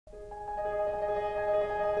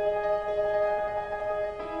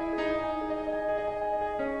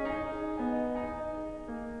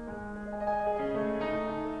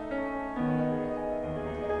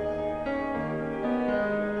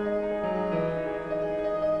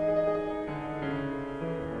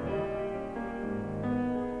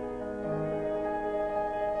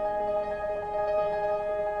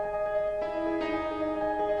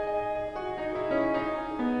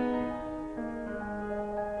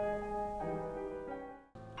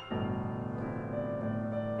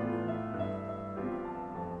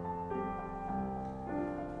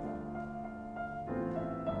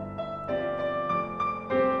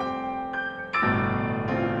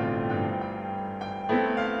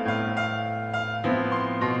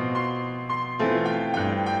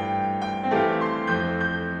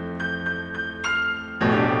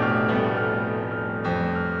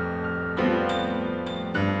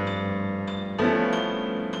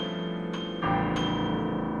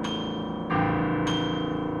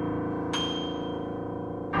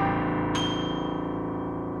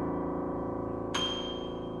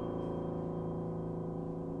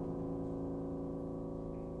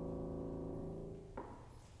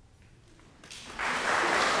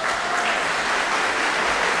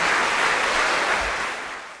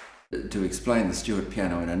explain the Stuart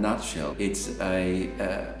piano in a nutshell, it's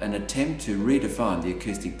an attempt to redefine the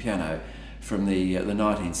acoustic piano from the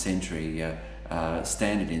 19th century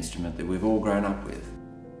standard instrument that we've all grown up with.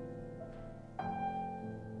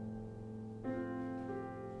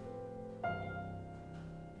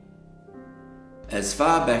 As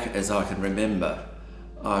far back as I can remember,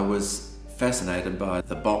 I was fascinated by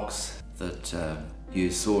the box that you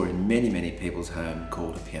saw in many people's home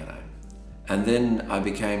called a piano. And then I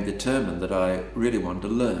became determined that I really wanted to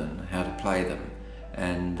learn how to play them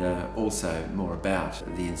and also more about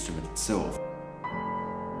the instrument itself.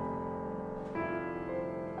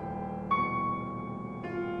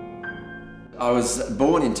 I was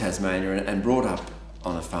born in Tasmania and brought up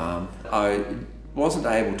on a farm. I wasn't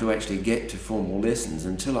able to actually get to formal lessons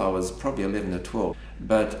until I was probably 11 or 12,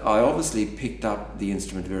 but I obviously picked up the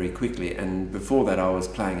instrument very quickly, and before that I was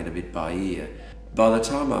playing it a bit by ear. By the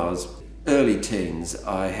time I was early teens,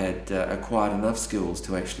 I had acquired enough skills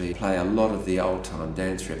to actually play a lot of the old-time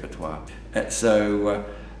dance repertoire. So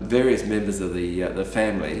various members of the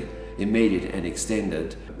family, immediate and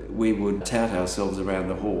extended, we would tout ourselves around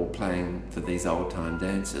the hall playing for these old-time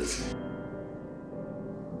dances.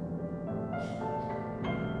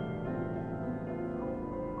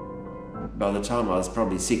 By the time I was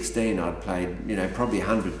probably 16, I'd played, probably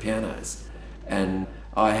 100 pianos. And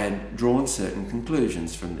I had drawn certain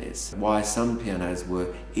conclusions from this. Why some pianos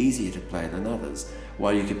were easier to play than others.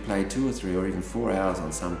 Why you could play 2 or 3 or even 4 hours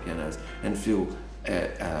on some pianos and feel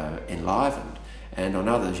enlivened. And on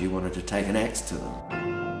others you wanted to take an axe to them.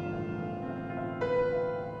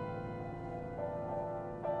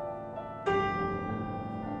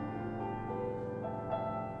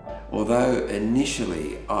 Although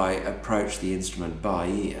initially I approached the instrument by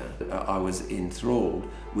ear, I was enthralled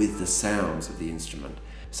with the sounds of the instrument.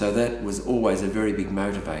 So that was always a very big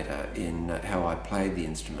motivator in how I played the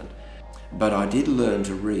instrument. But I did learn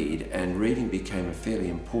to read, and reading became a fairly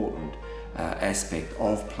important aspect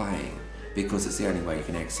of playing, because it's the only way you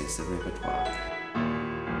can access the repertoire.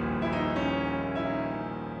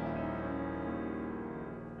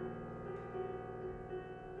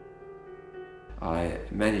 I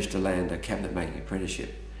managed to land a cabinet making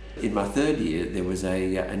apprenticeship. In my 3rd year, there was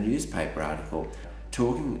a newspaper article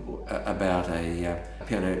talking about a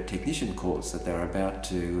piano technician course that they were about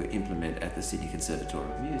to implement at the Sydney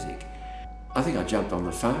Conservatorium of Music. I think I jumped on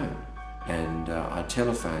the phone and I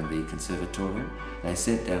telephoned the conservatorium. They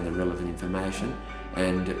sent down the relevant information,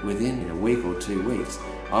 and within a week or 2 weeks,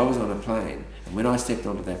 I was on a plane. And when I stepped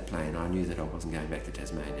onto that plane, I knew that I wasn't going back to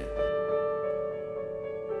Tasmania.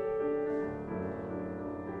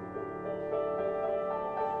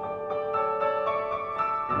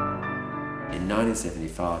 In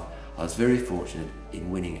 1975, I was very fortunate in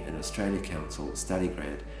winning an Australia Council study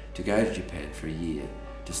grant to go to Japan for a year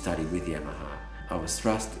to study with Yamaha. I was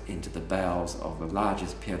thrust into the bowels of the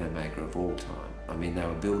largest piano maker of all time. I mean, they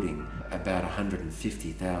were building about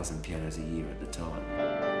 150,000 pianos a year at the time.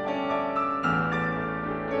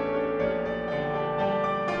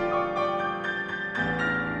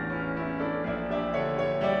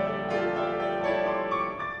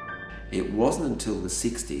 It wasn't until the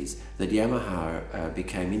 60s that Yamaha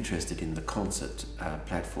became interested in the concert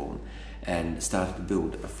platform and started to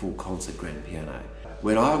build a full concert grand piano.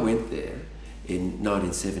 When I went there in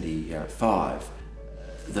 1975,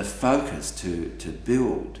 the focus to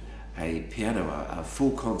build a piano, a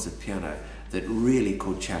full concert piano that really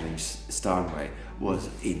could challenge Steinway, was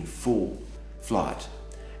in full flight,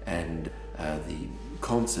 and the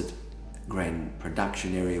concert grand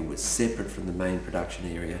production area was separate from the main production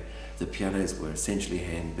area. The pianos were essentially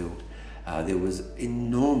hand-built. There was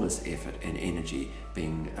enormous effort and energy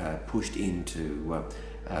being pushed into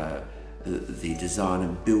the design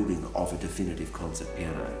and building of a definitive concert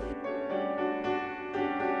piano.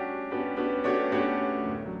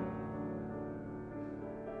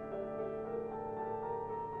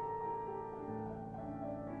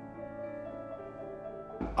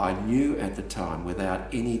 I knew at the time, without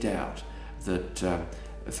any doubt, that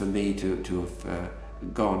for me to have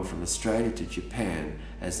gone from Australia to Japan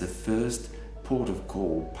as the first port of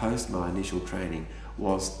call post my initial training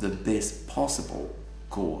was the best possible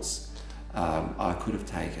course I could have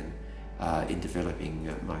taken in developing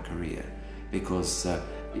my career, because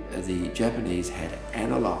the Japanese had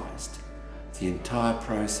analysed the entire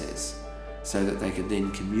process so that they could then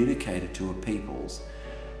communicate it to a peoples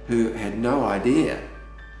who had no idea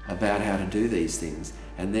about how to do these things,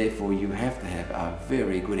 and therefore you have to have a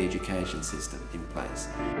very good education system in place.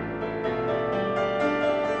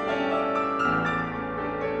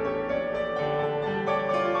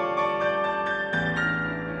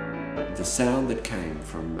 the sound that came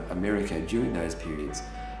from America during those periods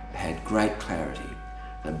had great clarity.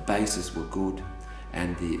 The basses were good,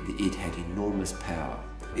 and it had enormous power.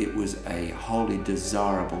 It was a wholly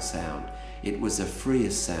desirable sound. It was the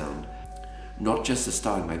freest sound. Not just the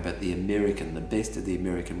Steinway, but the best of the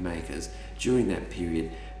American makers during that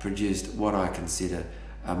period produced what I consider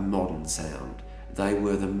a modern sound. They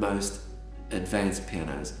were the most advanced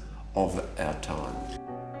pianos of our time.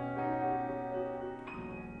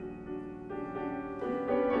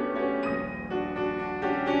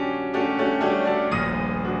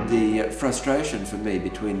 The frustration for me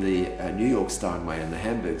between the New York Steinway and the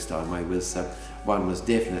Hamburg Steinway was, one was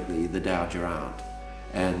definitely the Dowager-Arndt,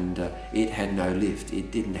 and it had no lift.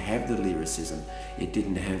 It didn't have the lyricism, it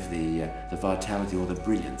didn't have the vitality or the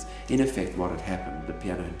brilliance. In effect, what had happened, the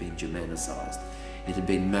piano had been Germanicized. It had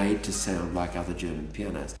been made to sound like other German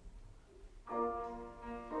pianos.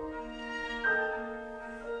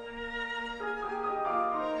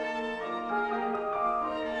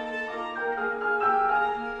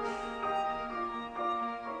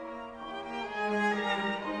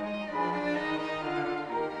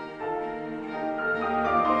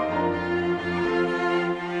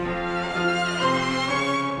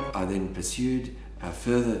 I then pursued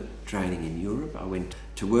further training in Europe. I went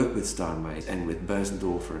to work with Steinway and with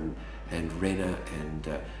Bosendorfer and Renner and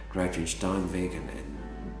Grotrin Steinweg and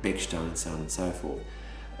Beckstein and so on and so forth.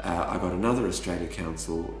 I got another Australia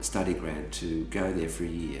Council study grant to go there for a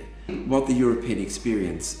year. What the European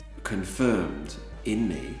experience confirmed in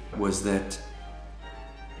me was that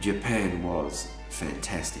Japan was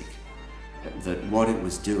fantastic, that what it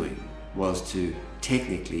was doing was to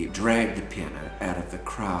technically drag the piano out of the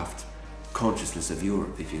craft consciousness of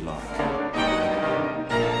Europe, if you like.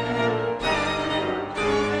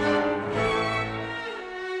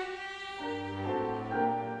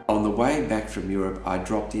 On the way back from Europe, I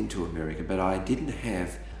dropped into America, but I didn't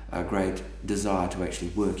have a great desire to actually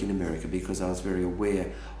work in America because I was very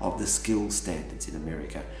aware of the skill standards in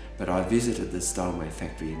America. But I visited the Steinway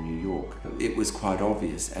factory in New York. It was quite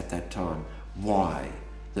obvious at that time why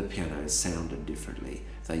the pianos sounded differently.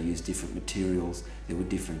 They used different materials, there were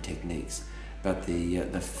different techniques, but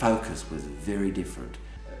the focus was very different.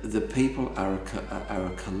 The people are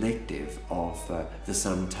a collective of the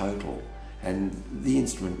sum total, and the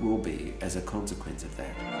instrument will be as a consequence of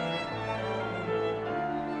that.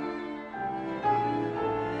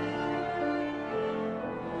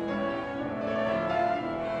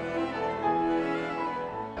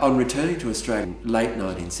 On returning to Australia in late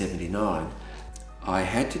 1979, I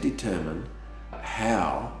had to determine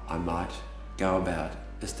how I might go about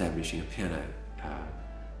establishing a piano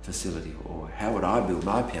facility, or how would I build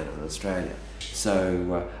my piano in Australia.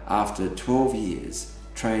 So after 12 years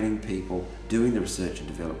training people, doing the research and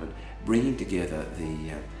development, bringing together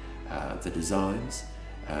the designs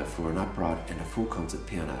for an upright and a full concert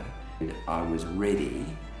piano, I was ready.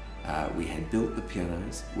 We had built the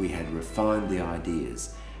pianos, we had refined the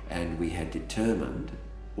ideas, and we had determined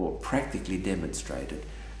or practically demonstrated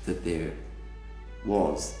that there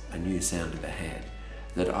was a new sound to be had,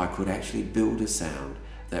 that I could actually build a sound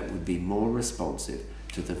that would be more responsive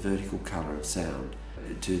to the vertical colour of sound,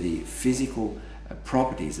 to the physical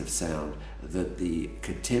properties of sound that the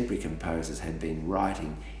contemporary composers had been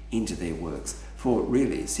writing into their works for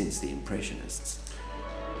really since the Impressionists.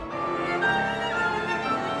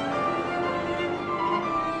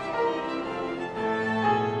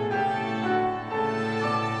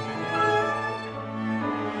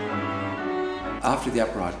 After the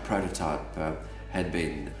upright prototype had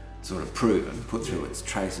been sort of proven, put through its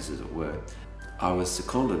traces as it were, I was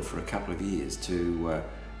seconded for a couple of years to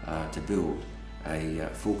build a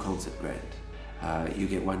full concert grant. You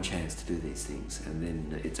get one chance to do these things and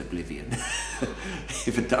then it's oblivion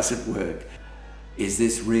if it doesn't work. Is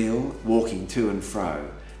this real? Walking to and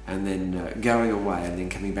fro and then going away and then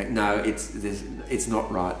coming back. No, it's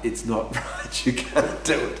not right. It's not right. You can't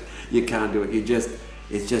do it. You can't do it.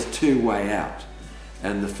 It's just two-way out.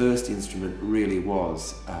 And the first instrument really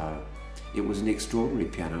was, it was an extraordinary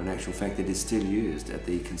piano. In actual fact, it is still used at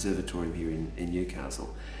the Conservatorium here in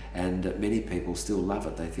Newcastle. And many people still love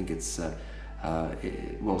it. They think it's,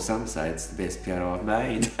 well, some say it's the best piano I've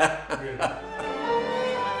made.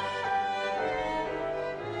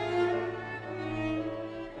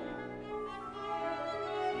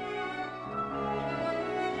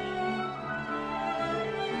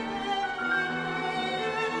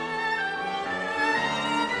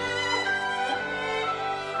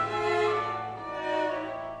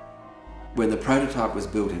 When the prototype was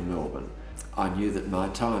built in Melbourne, I knew that my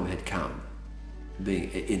time had come, being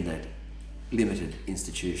in that limited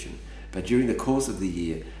institution, But during the course of the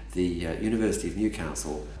year, the University of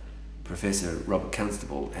Newcastle Professor Robert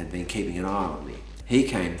Constable had been keeping an eye on me. He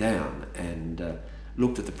came down and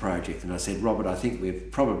looked at the project, and I said, Robert, I think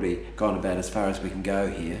we've probably gone about as far as we can go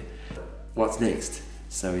here. What's next?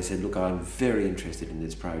 So he said, look, I'm very interested in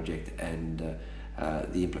this project and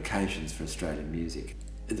the implications for Australian music.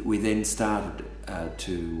 We then started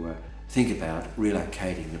to think about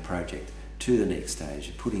relocating the project to the next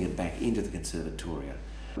stage, putting it back into the Conservatoria,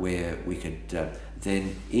 where we could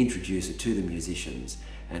then introduce it to the musicians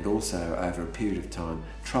and also over a period of time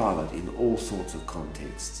trial it in all sorts of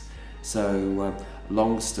contexts. So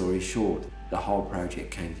long story short, the whole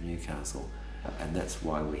project came to Newcastle, and that's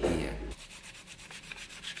why we're here.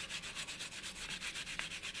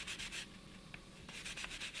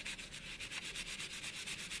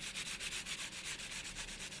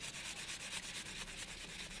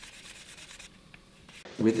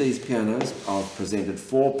 With these pianos, I've presented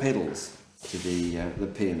 4 pedals to the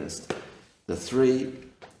pianist. The 3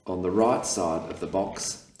 on the right side of the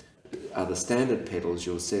box are the standard pedals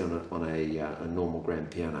you'll see on a normal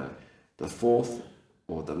grand piano. The 4th,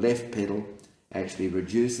 or the left pedal, actually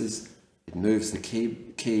reduces, it moves the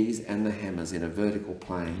keys and the hammers in a vertical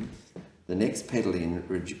plane. The next pedal in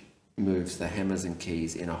moves the hammers and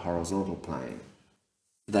keys in a horizontal plane.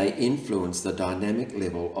 They influence the dynamic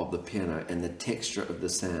level of the piano and the texture of the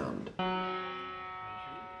sound.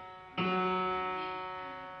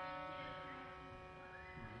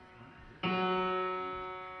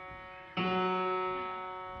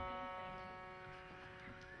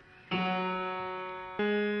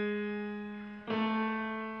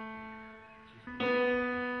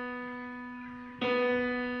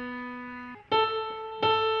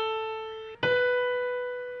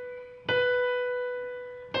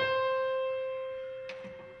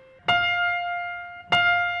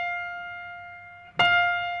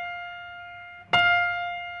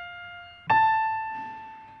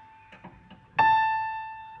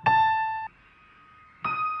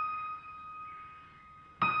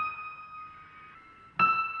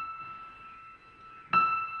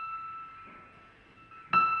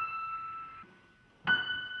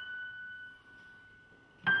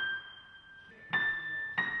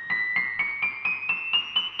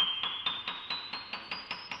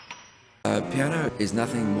 Piano is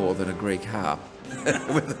nothing more than a Greek harp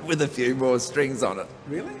with a few more strings on it.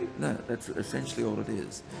 Really? No, that's essentially all it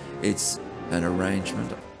is. It's an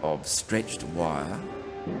arrangement of stretched wire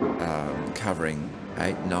covering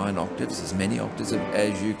 8, 9 octaves, as many octaves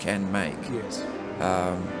as you can make. Yes.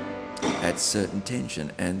 At certain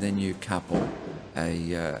tension, and then you couple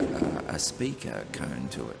a speaker cone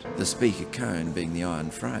to it. The speaker cone, being the iron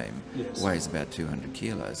frame, yes, weighs about 200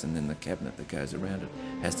 kilos, and then the cabinet that goes around it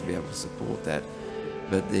has to be able to support that.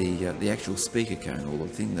 But the actual speaker cone, or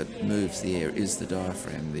the thing that moves the air, is the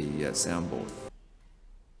diaphragm, the soundboard.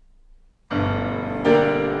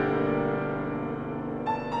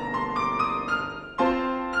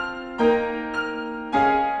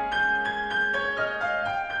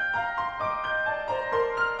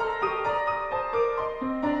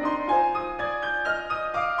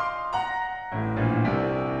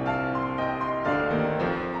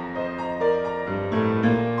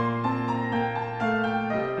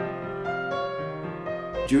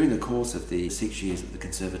 During the course of the 6 years at the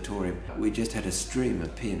Conservatorium, we just had a stream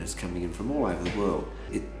of pianists coming in from all over the world.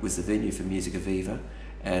 It was the venue for Musica Viva,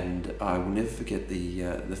 and I will never forget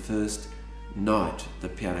the first night the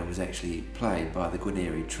piano was actually played by the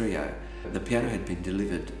Guarneri Trio. The piano had been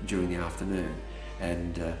delivered during the afternoon,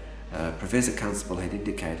 and Professor Constable had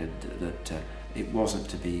indicated that it wasn't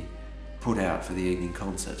to be put out for the evening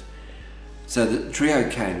concert. So the trio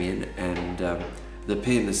came in, and the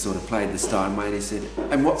pianist sort of played the Steinway, and he said,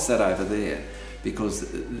 "And what's that over there?" Because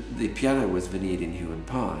the piano was veneered in hue and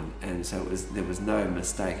pine, and so there was no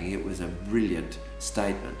mistaking. It was a brilliant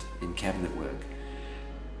statement in cabinet work.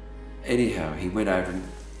 Anyhow, he went over and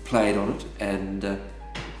played on it, and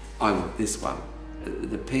I want this one.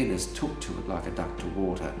 The pianist took to it like a duck to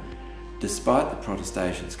water. Despite the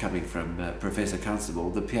protestations coming from Professor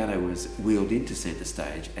Constable, the piano was wheeled into centre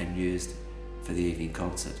stage and used for the evening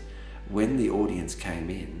concert. When the audience came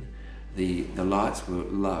in, the lights were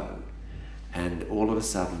low, and all of a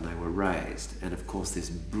sudden they were raised, and of course this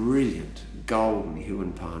brilliant golden hue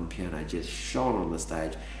and pine piano just shone on the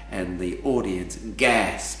stage, and the audience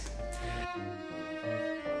gasped.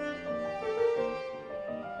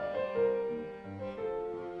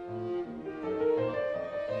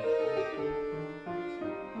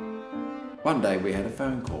 One day we had a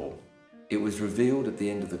phone call. It was revealed at the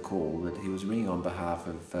end of the call that he was ringing on behalf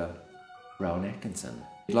of Rowan Atkinson.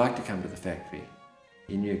 He'd like to come to the factory.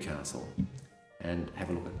 in Newcastle and have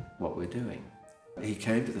a look at what we're doing. He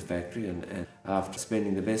came to the factory and after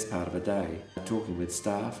spending the best part of a day talking with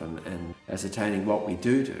staff and ascertaining what we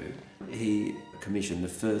do, he commissioned the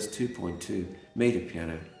first 2.2 metre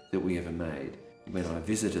piano that we ever made. When I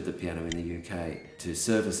visited the piano in the UK to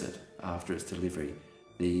service it after its delivery,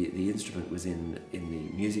 the instrument was in the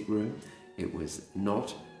music room. It was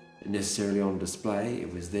not necessarily on display,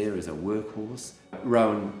 it was there as a workhorse.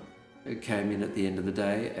 Rowan came in at the end of the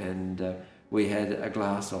day and we had a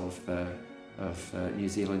glass of New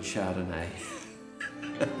Zealand Chardonnay.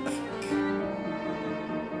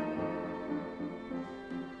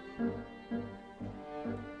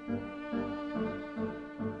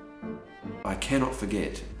 I cannot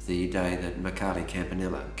forget the day that Makali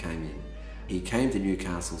Campanella came in. He came to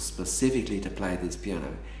Newcastle specifically to play this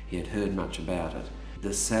piano. He had heard much about it.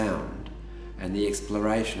 The sound and the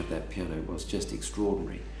exploration of that piano was just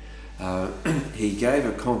extraordinary. He gave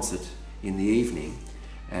a concert in the evening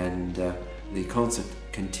and the concert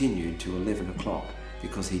continued to 11 o'clock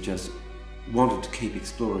because he just wanted to keep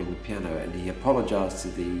exploring the piano, and he apologised to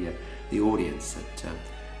the audience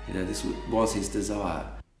that this was his desire.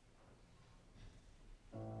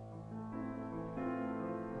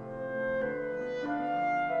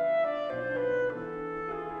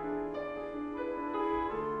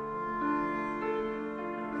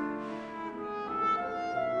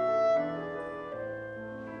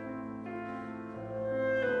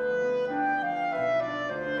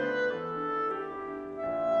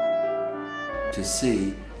 To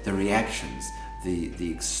see the reactions, the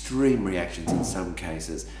extreme reactions in some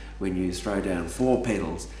cases, when you throw down 4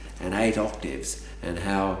 pedals and 8 octaves, and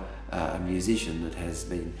how a musician that has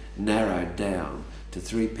been narrowed down to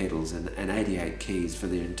 3 pedals and 88 keys for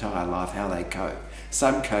their entire life, how they cope.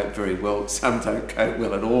 Some cope very well, some don't cope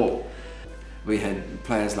well at all. We had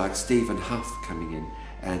players like Stephen Huff coming in,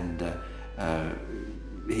 and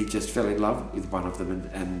he just fell in love with one of them,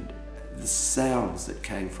 and the sounds that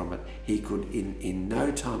came from it, he could in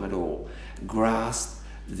no time at all grasp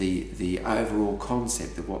the overall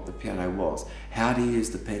concept of what the piano was, how to use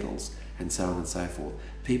the pedals and so on and so forth.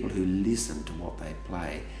 People who listen to what they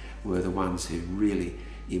play were the ones who really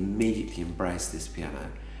immediately embraced this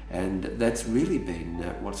piano, and that's really been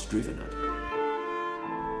what's driven it.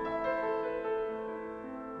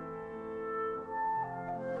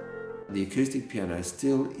 The acoustic piano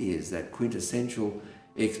still is that quintessential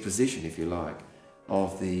exposition, if you like,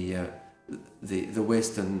 of the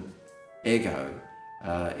Western ego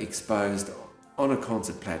exposed on a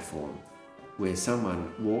concert platform, where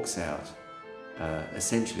someone walks out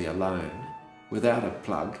essentially alone, without a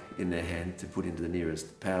plug in their hand to put into the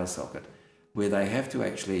nearest power socket, where they have to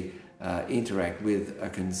actually interact with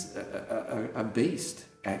a beast,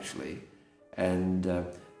 actually, and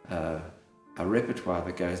a repertoire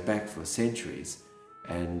that goes back for centuries,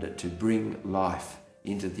 and to bring life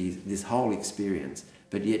into this whole experience,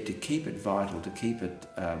 but yet to keep it vital, to keep it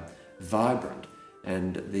vibrant.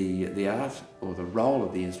 And the art or the role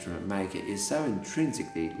of the instrument maker is so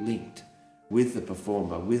intrinsically linked with the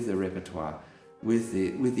performer, with the repertoire, with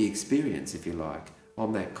the experience, if you like,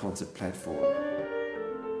 on that concert platform.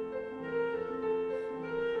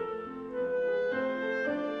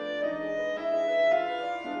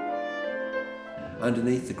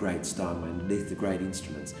 Underneath the great style, underneath the great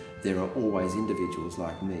instruments, there are always individuals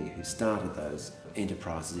like me who started those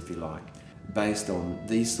enterprises, if you like, based on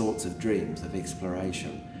these sorts of dreams of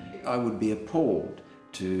exploration. I would be appalled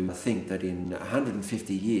to think that in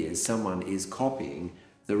 150 years someone is copying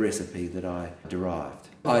the recipe that I derived.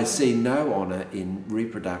 I see no honour in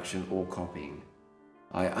reproduction or copying.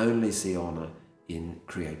 I only see honour in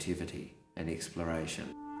creativity and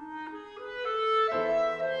exploration.